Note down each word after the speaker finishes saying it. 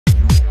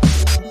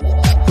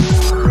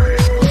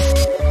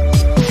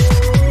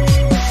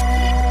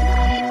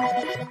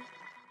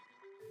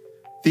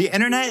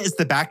internet is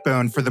the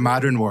backbone for the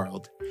modern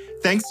world.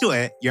 Thanks to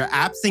it, your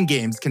apps and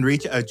games can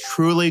reach a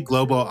truly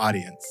global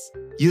audience.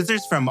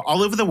 Users from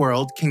all over the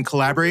world can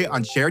collaborate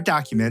on shared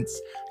documents,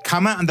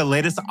 comment on the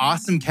latest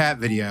awesome cat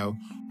video,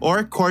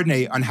 or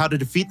coordinate on how to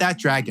defeat that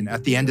dragon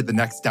at the end of the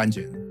next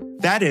dungeon.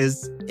 That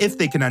is, if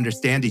they can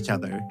understand each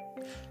other.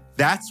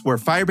 That's where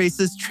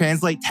Firebase's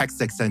Translate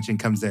Text extension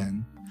comes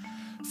in.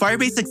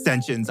 Firebase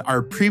extensions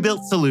are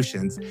pre-built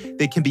solutions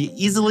that can be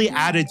easily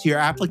added to your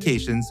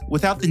applications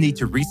without the need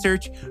to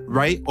research,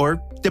 write, or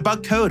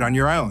debug code on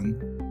your own.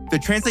 The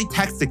Translate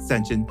Text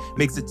extension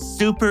makes it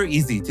super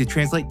easy to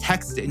translate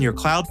text in your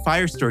Cloud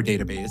Firestore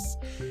database,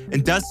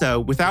 and does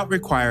so without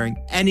requiring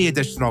any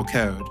additional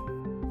code.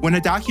 When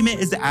a document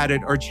is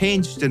added or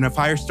changed in a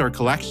Firestore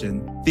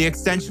collection, the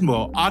extension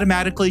will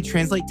automatically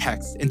translate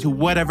text into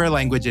whatever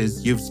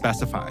languages you've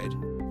specified.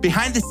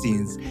 Behind the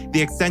scenes,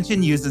 the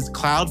extension uses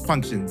Cloud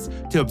Functions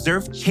to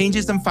observe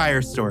changes in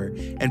Firestore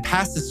and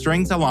pass the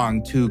strings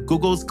along to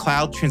Google's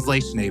Cloud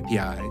Translation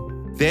API.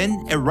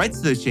 Then, it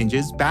writes those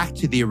changes back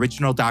to the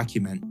original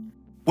document.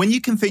 When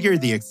you configure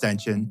the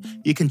extension,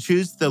 you can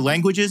choose the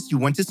languages you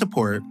want to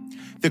support,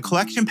 the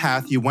collection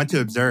path you want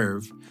to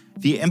observe,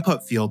 the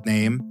input field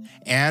name,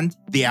 and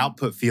the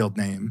output field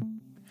name.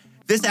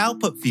 This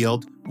output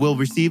field will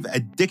receive a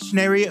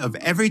dictionary of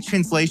every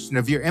translation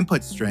of your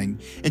input string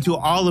into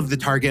all of the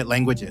target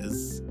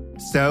languages.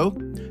 So,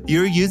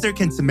 your user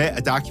can submit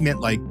a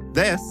document like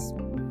this,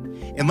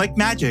 and like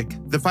magic,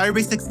 the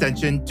Firebase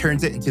extension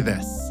turns it into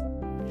this.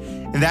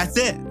 And that's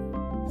it.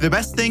 The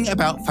best thing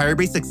about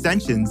Firebase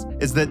extensions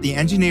is that the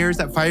engineers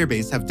at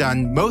Firebase have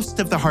done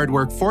most of the hard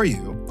work for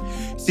you,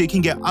 so you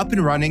can get up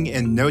and running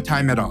in no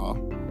time at all.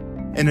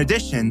 In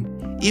addition,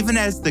 even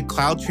as the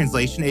Cloud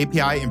Translation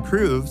API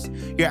improves,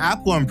 your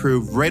app will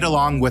improve right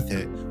along with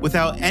it,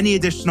 without any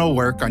additional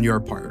work on your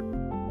part.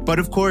 But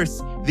of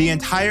course, the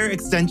entire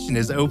extension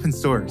is open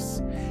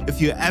source, if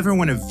you ever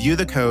want to view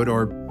the code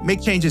or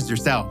make changes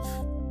yourself.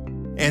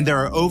 And there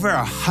are over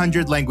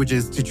 100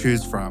 languages to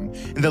choose from,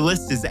 and the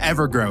list is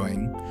ever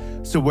growing.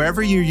 So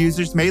wherever your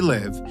users may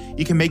live,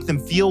 you can make them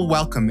feel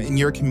welcome in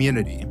your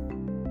community.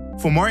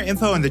 For more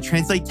info on the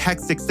Translate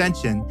Text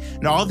extension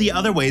and all the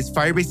other ways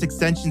Firebase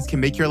extensions can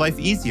make your life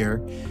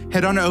easier,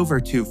 head on over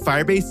to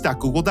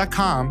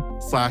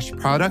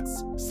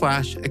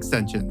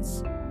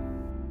firebase.google.com/products/extensions.